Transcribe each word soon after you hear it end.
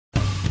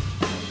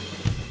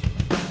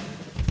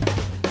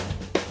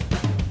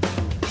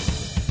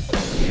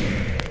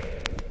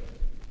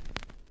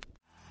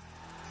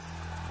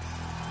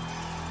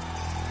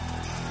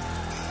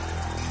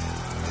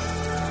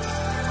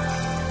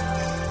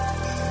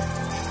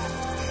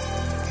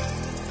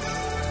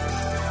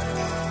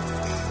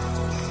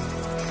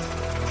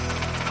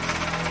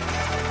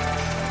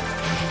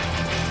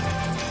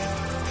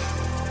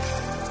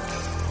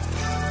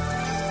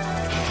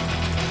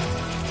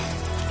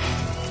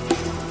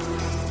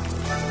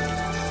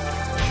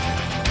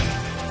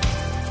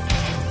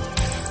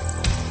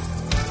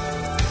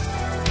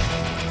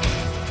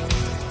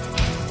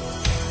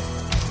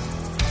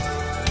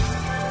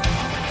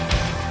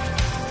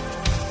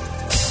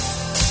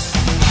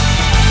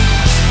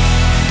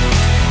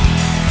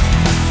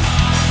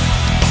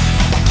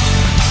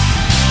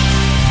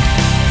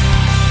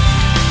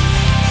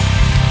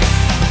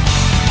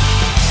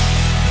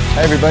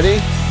Hi everybody,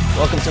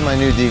 welcome to my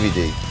new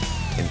DVD,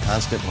 In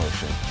Constant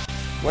Motion.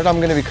 What I'm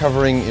going to be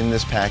covering in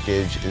this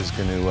package is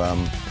going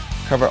to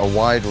cover a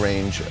wide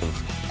range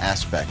of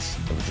aspects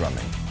of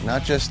drumming.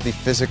 Not just the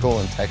physical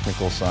and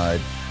technical side,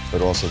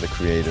 but also the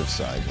creative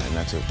side, and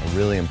that's a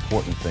really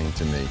important thing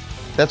to me.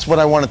 That's what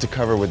I wanted to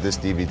cover with this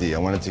DVD. I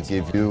wanted to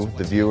give you,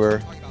 the viewer,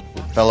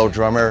 fellow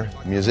drummer,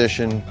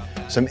 musician,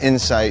 some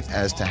insight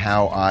as to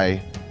how I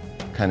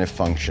kind of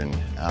function.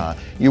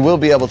 You will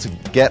be able to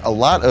get a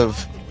lot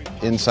of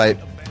insight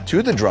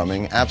to the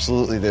drumming.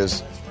 Absolutely,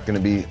 there's going to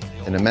be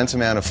an immense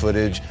amount of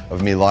footage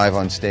of me live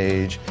on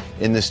stage,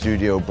 in the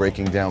studio,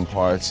 breaking down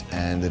parts,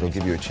 and it'll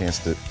give you a chance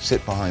to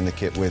sit behind the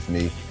kit with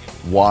me,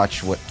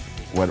 watch what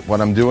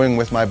I'm doing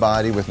with my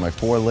body, with my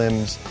four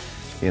limbs,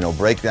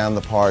 break down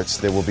the parts.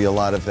 There will be a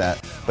lot of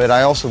that. But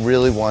I also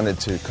really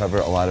wanted to cover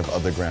a lot of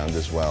other ground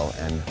as well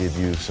and give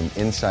you some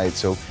insight.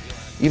 So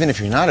even if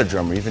you're not a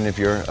drummer, even if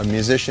you're a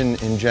musician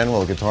in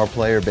general, a guitar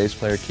player, bass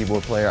player,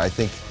 keyboard player, I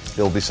think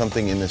there will be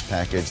something in this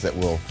package that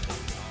will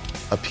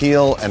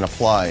appeal and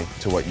apply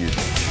to what you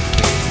do.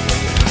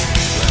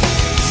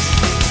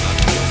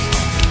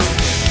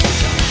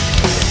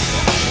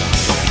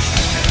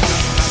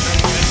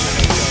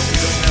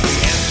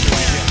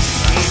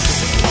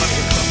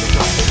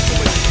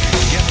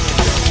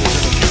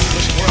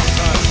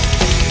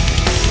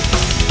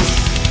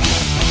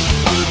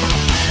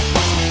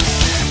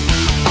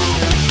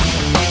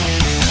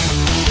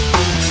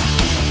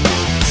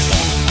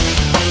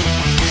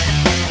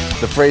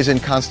 The phrase "in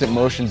constant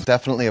motion"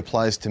 definitely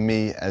applies to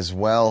me as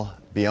well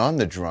beyond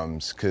the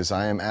drums, because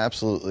I am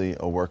absolutely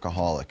a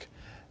workaholic.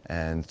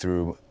 And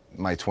through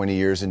my 20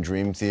 years in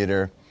Dream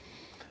Theater,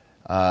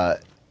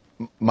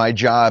 my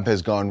job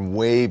has gone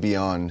way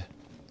beyond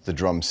the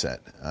drum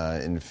set.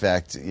 In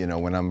fact,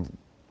 when I'm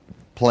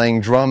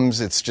playing drums,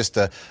 it's just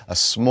a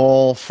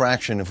small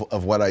fraction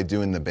of what I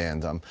do in the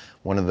band. I'm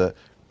one of the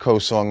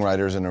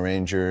co-songwriters and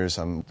arrangers.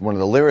 I'm one of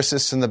the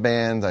lyricists in the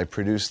band. I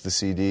produce the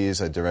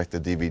CDs, I direct the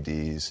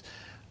DVDs,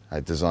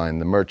 I design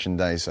the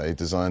merchandise, I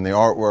design the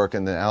artwork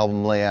and the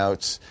album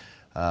layouts,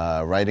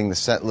 writing the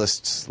set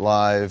lists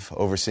live,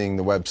 overseeing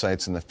the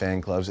websites and the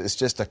fan clubs. It's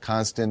just a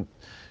constant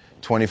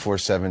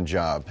 24/7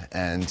 job,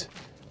 and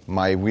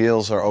my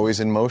wheels are always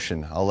in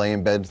motion. I'll lay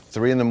in bed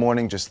 3 in the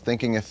morning just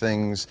thinking of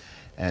things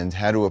and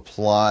how to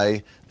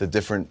apply the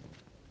different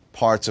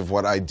parts of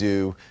what I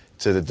do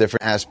to the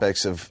different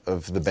aspects of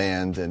the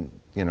band, and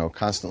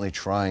constantly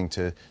trying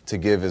to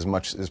give as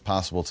much as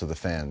possible to the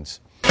fans.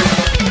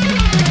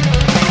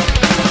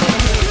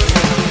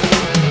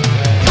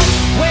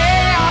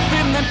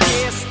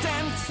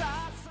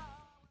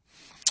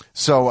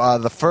 So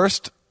the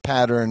first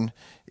pattern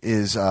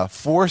is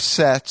 4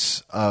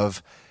 sets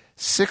of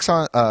 6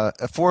 on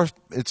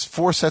it's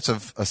 4 sets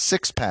of a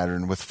 6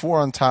 pattern with 4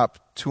 on top,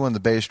 2 on the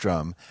bass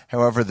drum.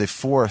 However, the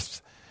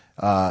fourth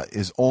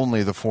is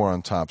only the 4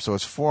 on top. So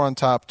it's 4 on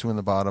top, 2 on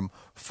the bottom,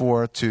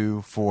 4,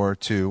 2, 4,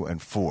 2,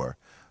 and 4.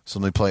 So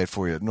let me play it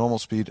for you at normal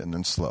speed and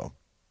then slow.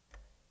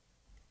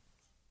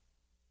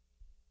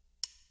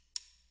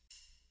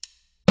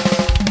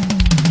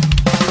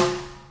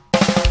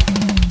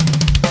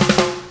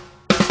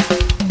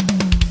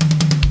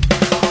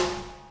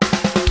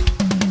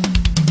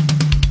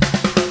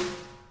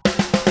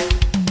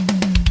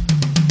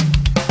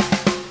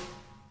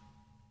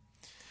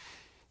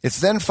 It's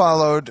then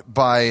followed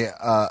by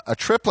a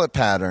triplet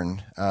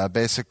pattern,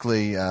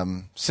 basically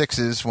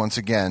 6s once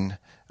again,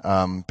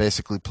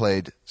 basically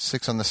played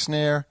 6 on the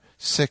snare,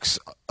 6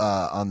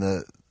 on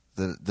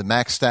the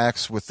max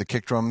stacks with the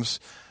kick drums,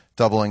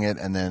 doubling it,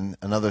 and then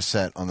another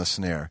set on the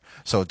snare.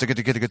 So let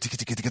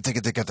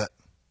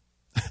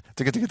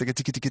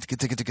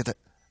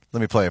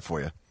me play it for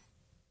you.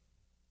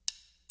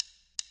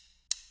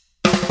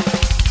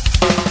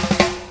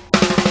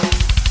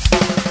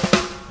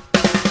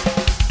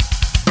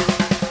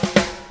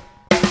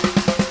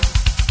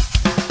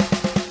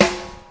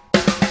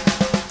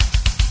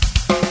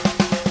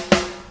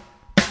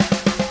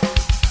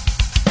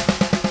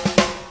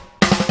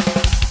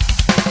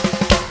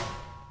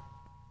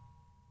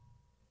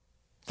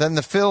 Then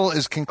the fill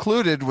is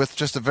concluded with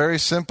just a very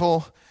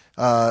simple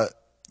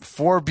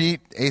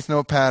 4-beat 8th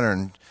note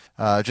pattern,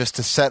 just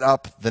to set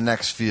up the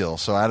next feel.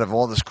 So out of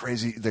all this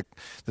crazy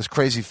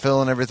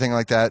fill and everything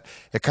like that,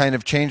 it kind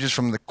of changes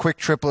from the quick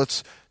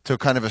triplets to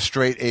kind of a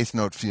straight 8th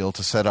note feel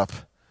to set up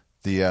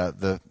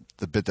the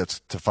bit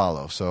that's to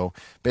follow. So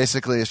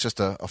basically, it's just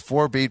a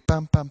 4-beat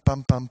bum bum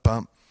bum bum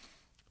bum.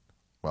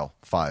 Well,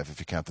 5 if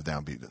you count the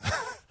downbeat.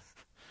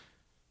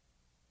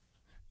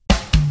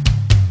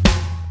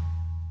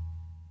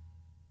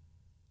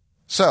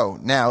 So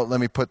now let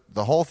me put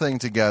the whole thing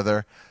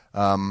together.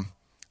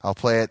 I'll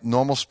play it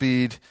normal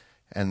speed,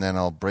 and then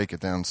I'll break it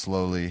down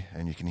slowly,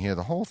 and you can hear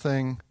the whole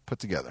thing put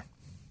together.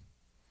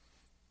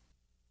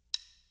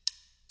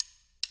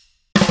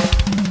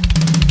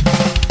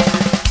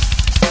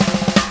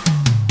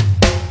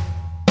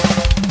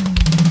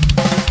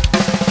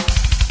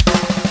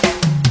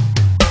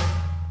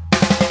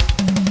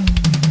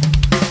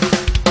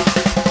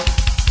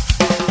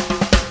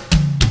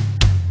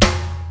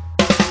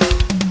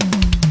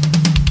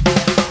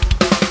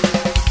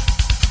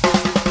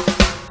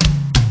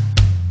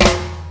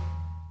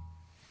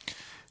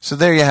 So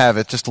there you have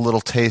it, just a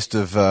little taste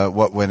of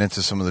what went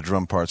into some of the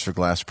drum parts for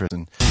Glass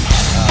Prison.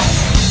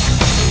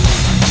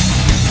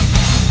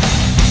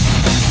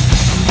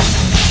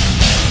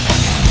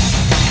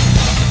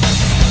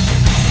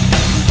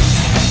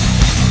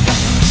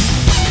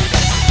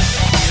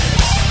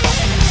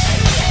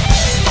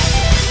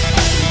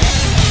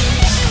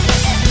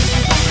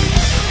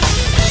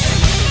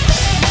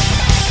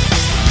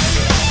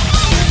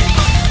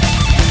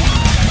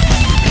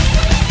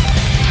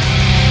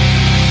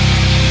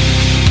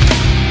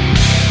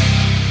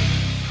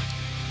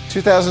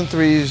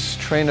 2003's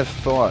Train of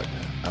Thought.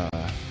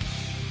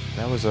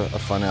 That was a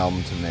fun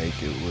album to make.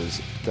 It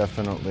was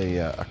definitely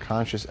a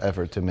conscious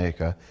effort to make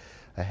a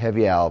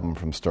heavy album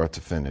from start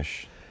to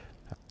finish.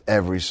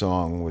 Every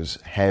song was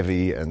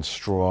heavy and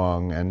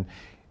strong, and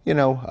you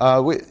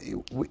know,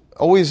 we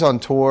always on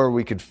tour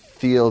we could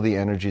feel the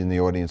energy in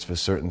the audience for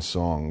certain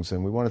songs,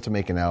 and we wanted to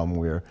make an album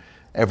where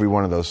every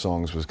one of those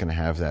songs was going to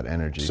have that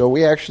energy. So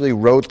we actually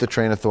wrote the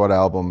Train of Thought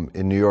album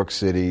in New York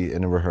City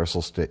in a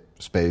rehearsal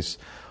space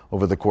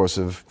over the course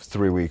of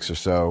 3 weeks or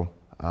so.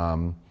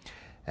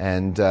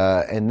 And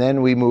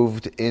then we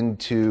moved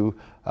into,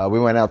 we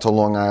went out to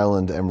Long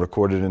Island and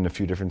recorded in a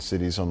few different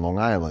cities on Long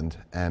Island.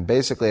 And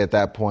basically at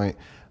that point,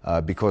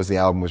 because the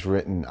album was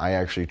written, I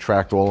actually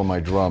tracked all of my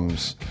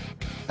drums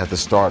at the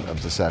start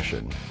of the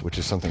session, which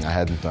is something I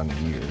hadn't done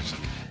in years.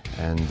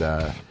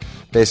 And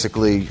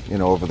basically, you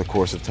know, over the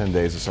course of 10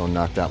 days or so,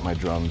 knocked out my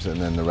drums, and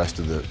then the rest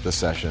of the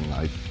session,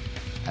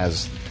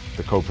 as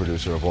the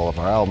co-producer of all of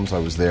our albums, I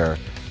was there,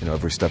 you know,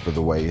 every step of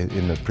the way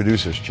in the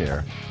producer's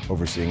chair,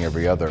 overseeing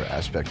every other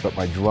aspect. But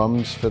my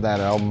drums for that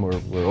album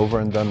were over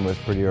and done with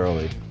pretty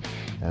early,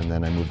 and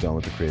then I moved on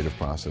with the creative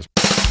process.